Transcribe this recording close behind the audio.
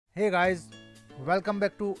Hey guys, welcome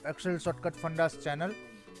back to Excel Shortcut Fundas channel.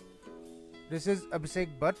 This is Abhishek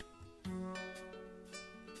Bhatt.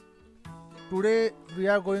 Today we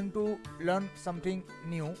are going to learn something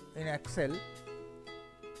new in Excel.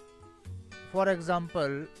 For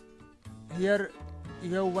example, here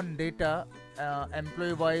you have one data,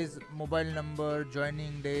 employee wise, mobile number,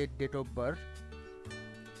 joining date, date of birth.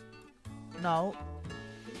 Now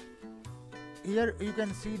here you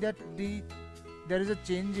can see that there is a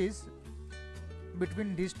changes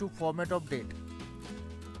between these two format of date.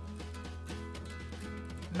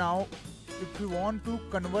 Now if you want to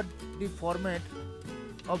convert the format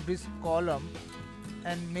of this column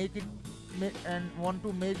and want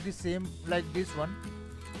to make the same like this one,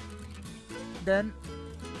 then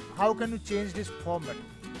how can you change this format?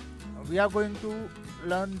 We are going to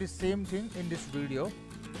learn the same thing in this video.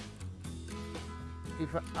 If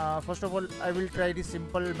first of all I will try the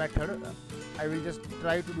simple method. I will just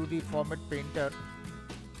try to do the format painter,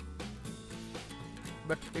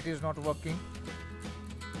 but it is not working.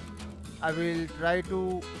 I will try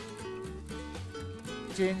to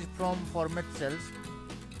change from format cells.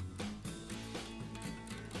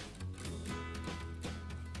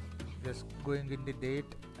 Just going in the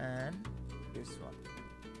date and this one.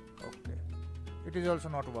 Okay, it is also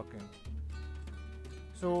not working.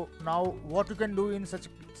 So now what you can do in such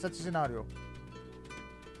scenario?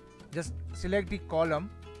 Just select the column,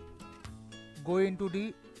 go into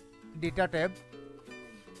the data tab,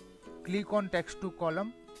 click on text to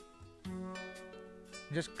column,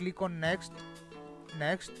 just click on next.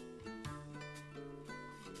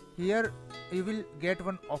 Here you will get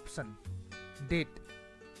one option, date.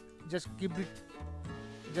 Just keep the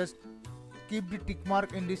tick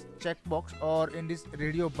mark in this checkbox or in this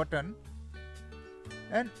radio button,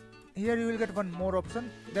 and here you will get one more option,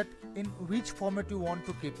 that in which format you want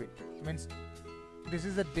to keep it. Means this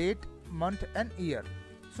is the date, month and year,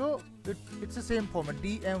 so it's the same format,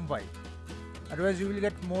 DMY. Otherwise you will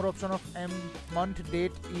get more option of month,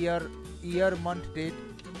 date, year, month, date.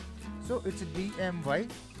 So it's DMY.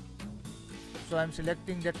 So I'm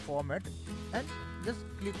selecting that format and just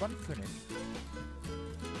click on finish.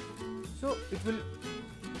 So it will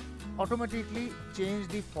automatically change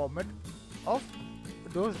the format of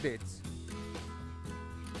those dates.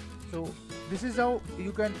 So this is how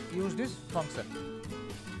you can use this function.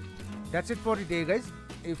 That's it for today guys.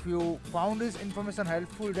 If you found this information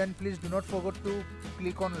helpful, then please do not forget to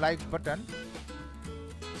click on like button,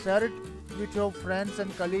 share it with your friends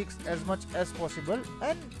and colleagues as much as possible,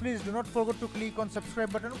 and please do not forget to click on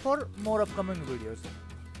subscribe button for more upcoming videos.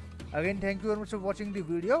 Again, thank you very much for watching the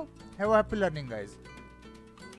video. Have a happy learning guys.